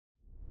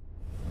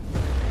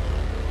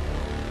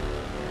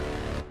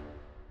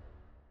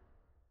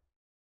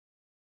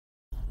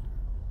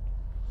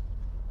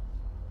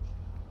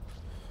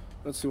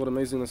Let's see what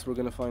amazingness we're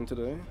gonna find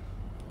today.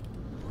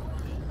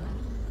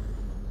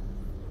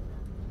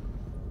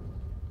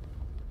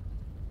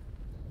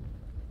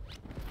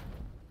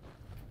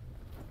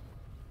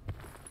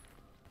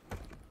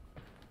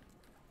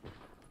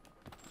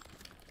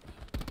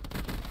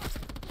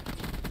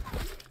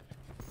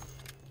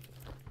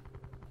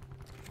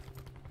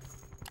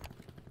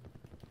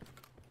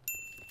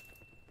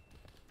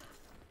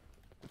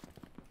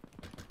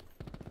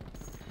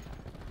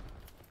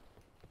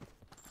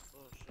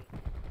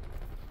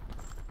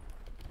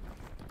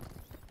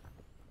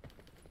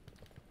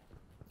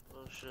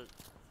 Shit.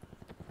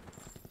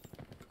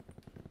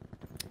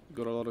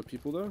 Got a lot of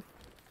people there?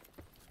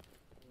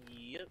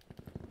 Yep.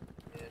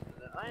 And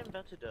I am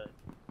about to die.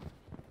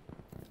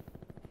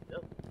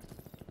 Yep.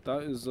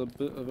 That is a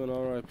bit of an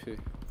RIP.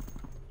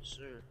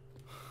 Sir.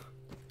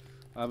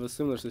 I have a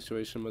similar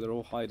situation where they're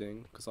all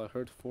hiding, because I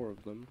heard 4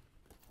 of them.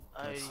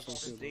 I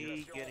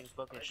stay getting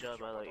fucking shot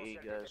by like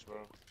 8 guys,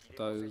 bro.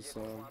 That is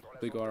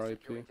big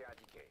RIP.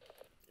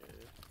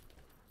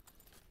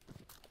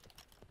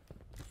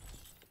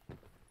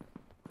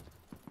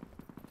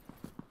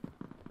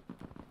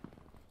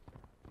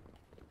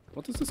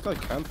 What is this guy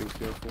camping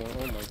here for?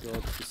 Oh my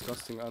god,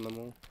 disgusting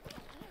animal.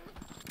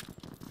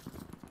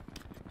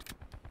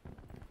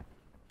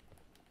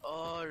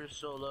 Oh, you're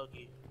so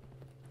lucky.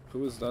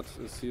 Who is that?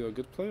 Is he a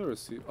good player or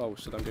is he... Oh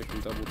shit, I'm getting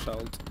double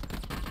child.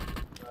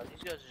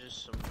 These guys are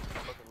just some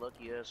fucking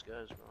lucky ass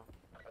guys, bro.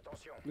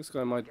 This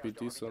guy might be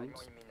decent.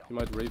 He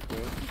might rape me.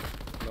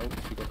 Nope,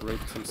 he got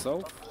raped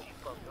himself.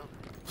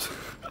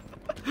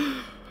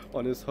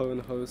 On his own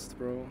host,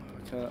 bro.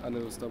 Okay, and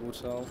it was double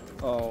child.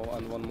 Oh,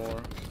 and one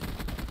more.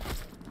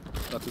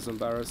 That is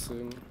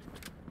embarrassing.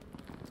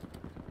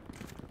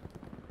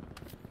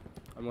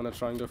 I'm gonna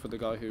try and go for the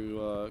guy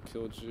who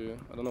killed you.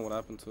 I don't know what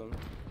happened to him.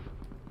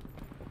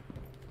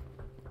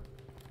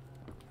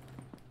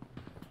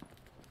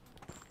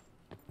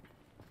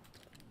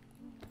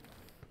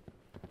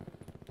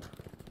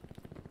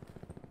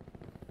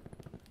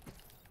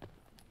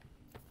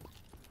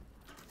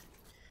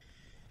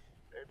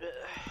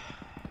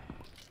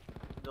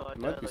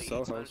 Might be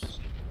cell house.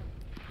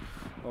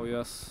 Oh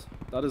yes,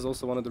 that is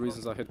also one of the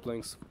reasons I hate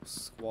playing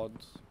squad.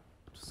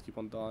 Just keep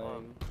on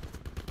dying.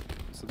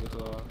 It's a bit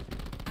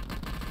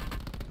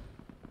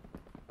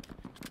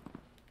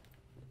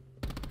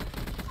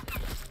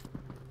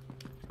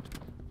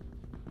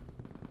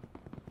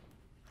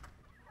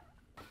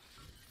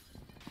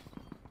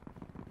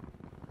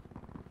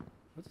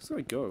Where does this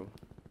guy go?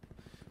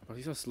 Oh,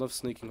 these guys love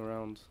sneaking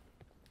around.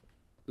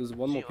 There's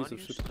one more piece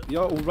of shit. Yeah,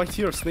 oh, right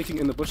here, sneaking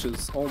in the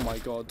bushes. Oh my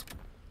god.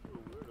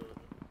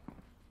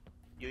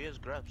 Yo, he has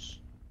grabs.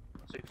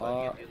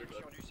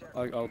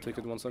 I'll take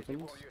it 1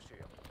 second.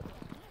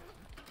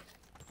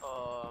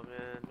 Oh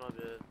man, my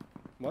bad.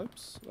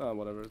 Wipes? Ah,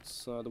 whatever.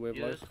 It's the way of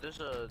life. There's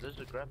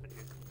a grab in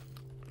here.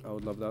 I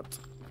would love that.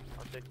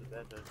 I'll take the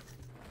bad guy.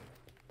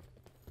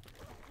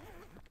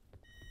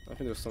 I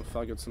think there's some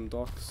faggots and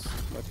docks.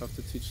 Might have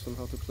to teach them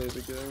how to play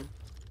the game.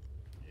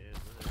 Yeah,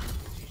 but then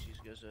teach these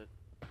guys that.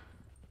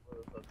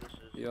 What the fuck this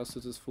is? Yes,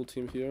 it is full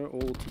team here,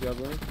 all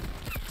together.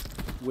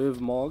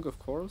 With Mog, of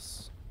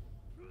course.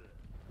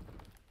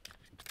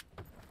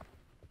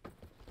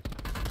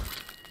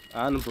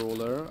 And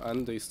Brawler,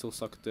 and they still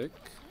suck dick.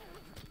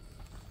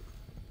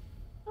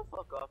 Oh,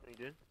 fuck off me,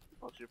 dude.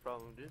 What's your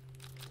problem, dude?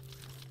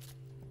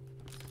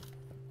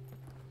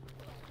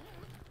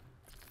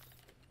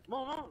 Come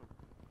on.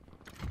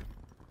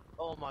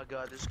 Oh my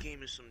god, this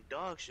game is some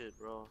dog shit,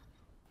 bro.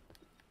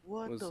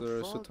 What the fuck? Was there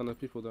a shit ton of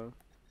people there?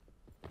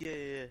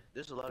 Yeah.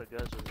 There's a lot of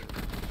guys over there.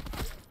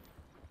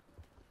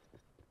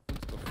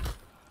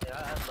 Yeah,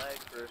 I had lag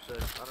for a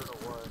sec. I don't know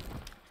why.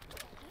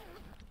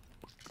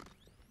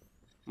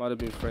 Might have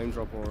been frame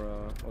drop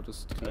or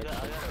just connection.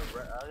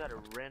 I got a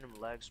random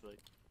lag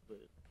spike, but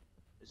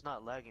it's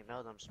not lagging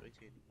now that I'm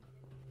spectating.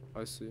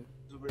 I see.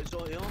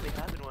 So it only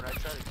happened when I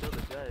tried to kill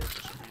the guy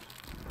for some reason.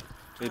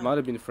 It might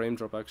have been frame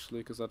drop actually,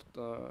 because that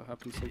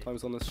happens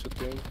sometimes on this shit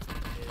game.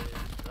 Yeah,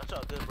 that's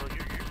all good, bro.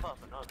 You're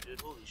popping up,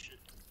 dude. Holy shit.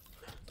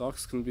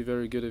 Docs can be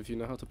very good if you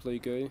know how to play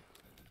gay.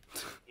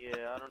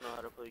 Yeah, I don't know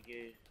how to play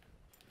gay.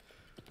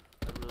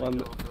 I really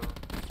don't,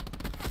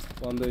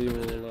 bro. One day you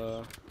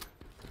will,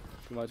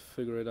 you might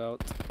figure it out.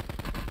 The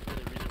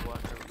reason why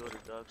I never go to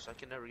Ducks, I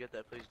can never get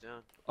that place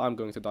down. I'm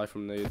going to die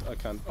from nade. I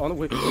can't. Oh no,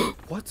 wait.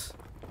 What?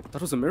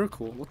 That was a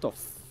miracle. What the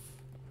f?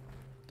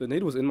 The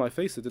nade was in my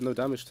face. It did no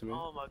damage to me.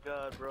 Oh my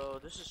god, bro.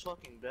 This is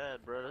fucking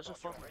bad, bro. There's a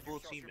fucking full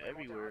team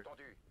everywhere.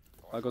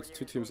 I got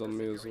 2 teams on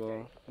me as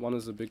well. One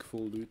is a big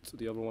full loot.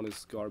 The other one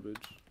is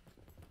garbage.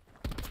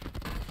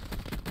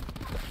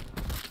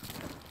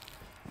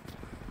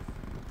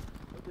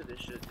 Look at this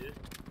shit, dude.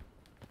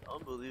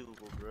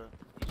 Unbelievable, bro.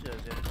 These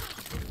guys have this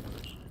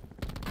shit.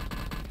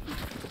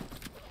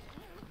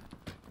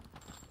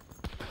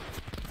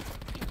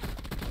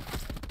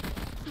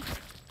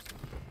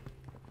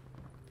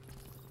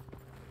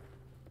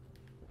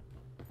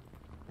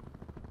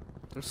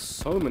 There's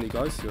so many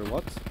guys here.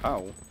 What? How?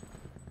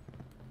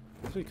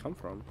 Where did he come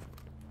from?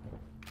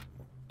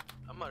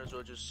 I'm might as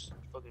well just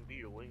fucking be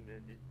your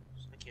wingman, dude.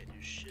 I can't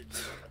do shit.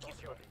 I keep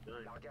fucking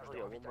dying. Oh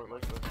yeah, one more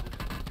life left, dude.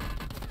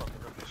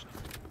 Fucking up this.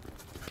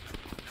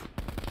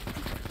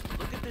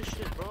 Look at this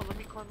shit, bro. Let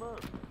me climb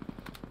up.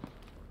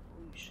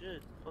 Holy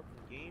shit. Fucking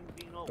game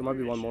being all There might be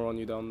weird one and more shit. on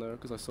you down there,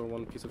 because I saw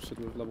one piece of shit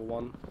with level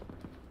 1.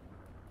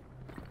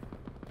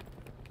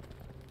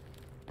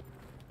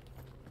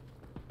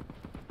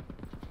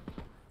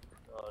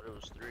 Oh, there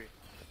was 3.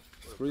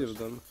 3 of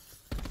them.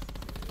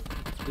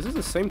 This is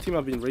the same team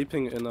I've been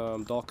raping in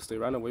docks. They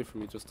ran away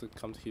from me just to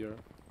come here.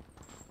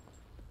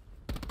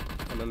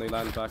 And then they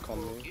land back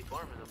on me. Keep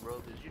farming them, bro,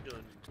 because you're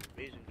doing an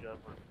amazing job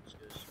farming these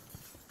guys.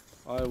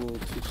 I will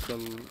teach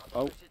them...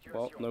 Oh,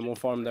 well, no more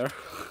farm there.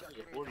 There's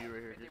a 40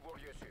 right here,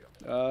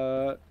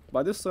 dude.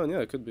 By this zone, yeah,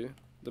 it could be.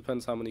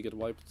 Depends how many get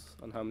wiped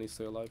and how many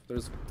stay alive.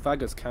 There's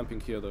faggots camping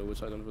here though,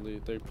 which I don't really...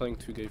 They're playing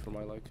too gay for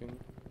my liking.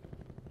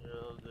 Yeah,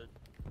 all good.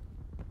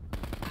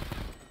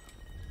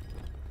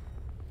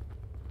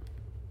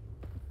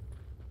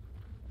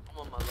 I'm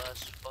on my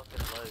last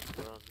fucking life,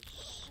 bro. This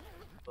is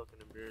fucking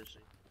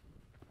embarrassing.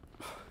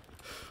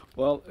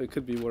 Well, it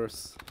could be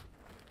worse.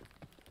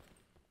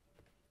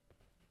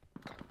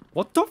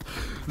 What the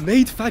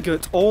Nade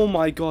faggot! Oh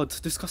my god,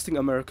 disgusting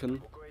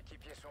American.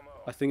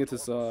 I think it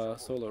is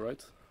solo,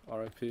 right?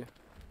 RIP.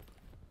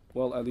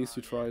 Well, at least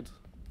you tried.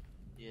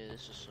 Yeah,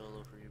 this is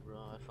solo for you, bro.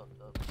 I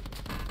fucked up.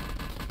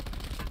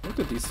 Look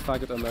at these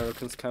faggot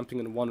Americans camping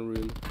in one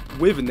room.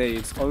 With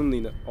nades,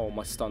 only oh,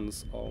 my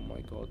stuns. Oh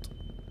my god.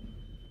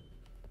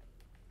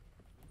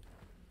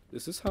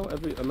 This is how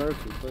every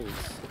American plays.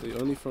 They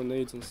only throw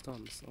nades and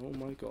stuns. Oh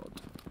my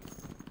god.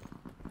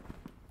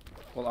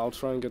 Well, I'll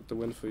try and get the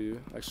win for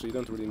you. Actually, you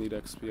don't really need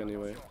XP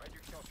anyway.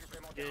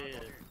 Yeah.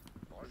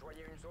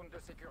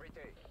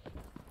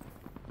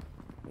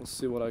 We'll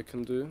see what I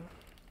can do.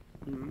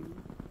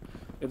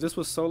 If this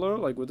was solo,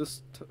 like with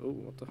this... oh,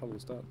 what the hell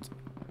was that?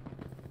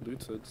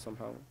 Looted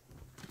somehow.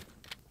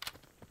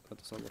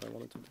 That's not what I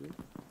wanted to do.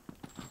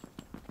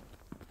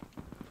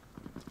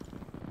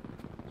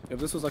 If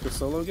this was like a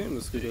solo game,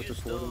 this could go to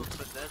 40.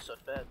 But that's a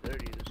fat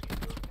 30 this game,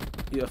 bro.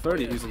 Yeah,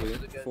 30 yeah, easily.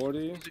 guys,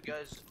 40?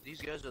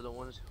 These guys are the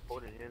ones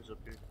holding hands up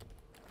here.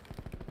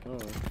 Oh.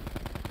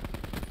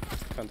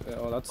 Can't,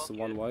 oh, that's Fuck the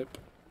yeah. one wipe.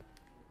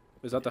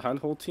 Is that the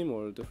handhold team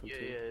or a different Yeah,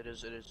 team? yeah, it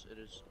is.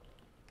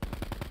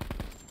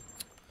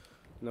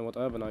 You know what,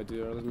 I have an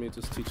idea. Let me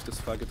just teach this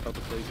faggot how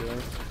to play here.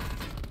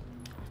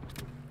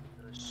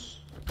 Nice.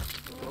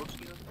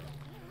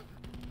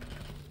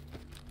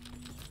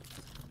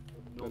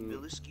 No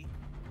Biliski.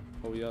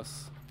 Oh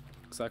yes.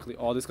 Exactly.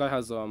 Oh, this guy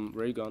has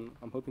ray gun.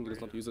 I'm hoping he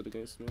does not use it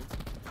against me.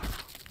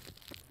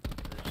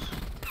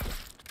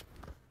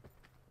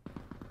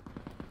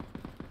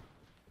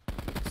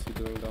 What's he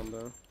doing down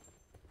there?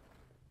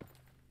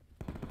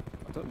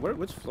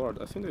 Which floor?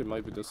 I think they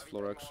might be this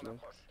floor actually.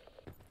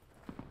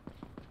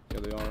 Yeah,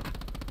 they are.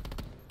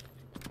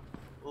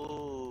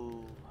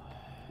 Oh.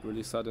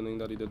 Really saddening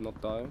that he did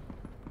not die.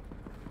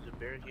 Is it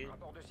barricade?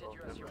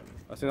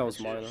 I think that was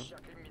minor.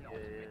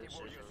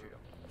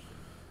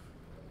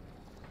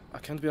 I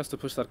can't be asked to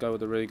push that guy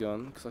with the ray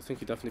gun, because I think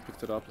he definitely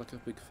picked it up like a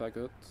big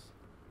faggot.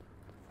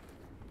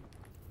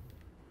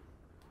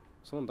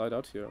 Someone died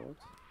out here, what?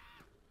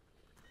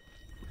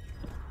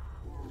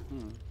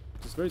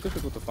 It's very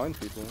difficult to find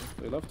people.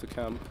 They love to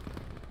camp.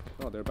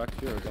 Oh, they're back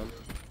here again.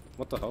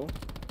 What the hell?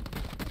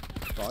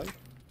 Die?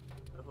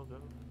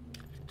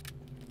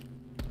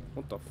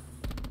 What the f...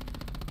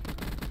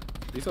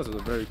 These guys are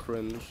very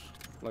cringe.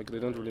 Like, they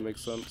don't really make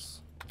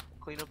sense.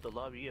 Clean up the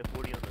lobby, yeah,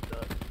 40 on the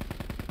dot.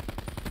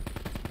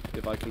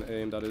 If I can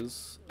aim, that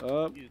is.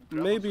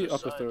 Maybe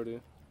upper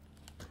 30.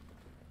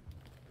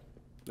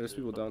 There's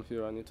people down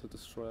here I need to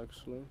destroy,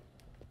 actually.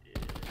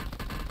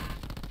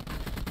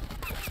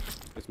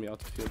 Get me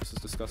out of here, this is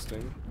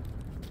disgusting.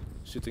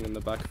 Shooting in the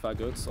back,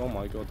 faggots. Oh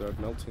my god, they're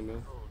melting me.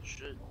 Oh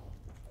shit.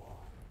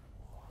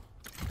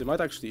 They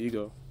might actually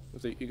ego.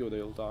 If they ego,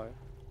 they'll die.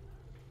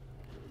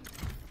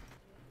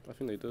 I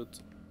think they did.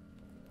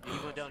 He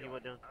went down, Yeah,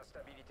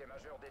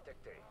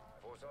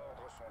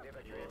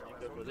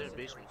 they're in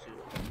basement too.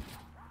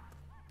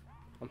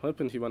 I'm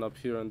hoping he went up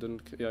here and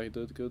didn't. Yeah, he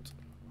did. Good.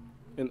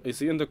 Is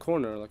he in the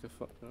corner? Like a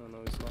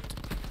no, he's not.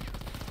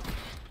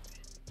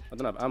 I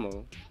don't have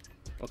ammo.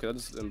 Okay, that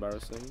is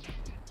embarrassing.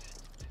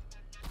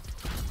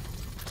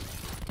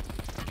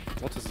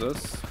 What is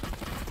this?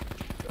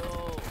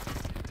 Oh.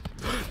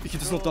 He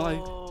does not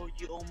die. Oh,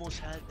 you almost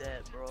had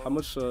that, bro. How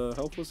much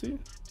health was he?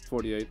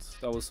 48.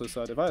 That was so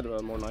sad. If I had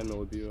more 9 mil, it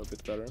would be a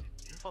bit better.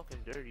 You're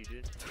fucking dirty,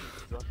 dude.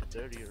 You dropped the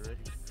 30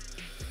 already.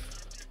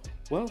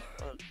 Well,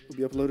 it'll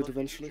be uploaded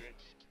eventually.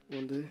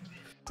 One day.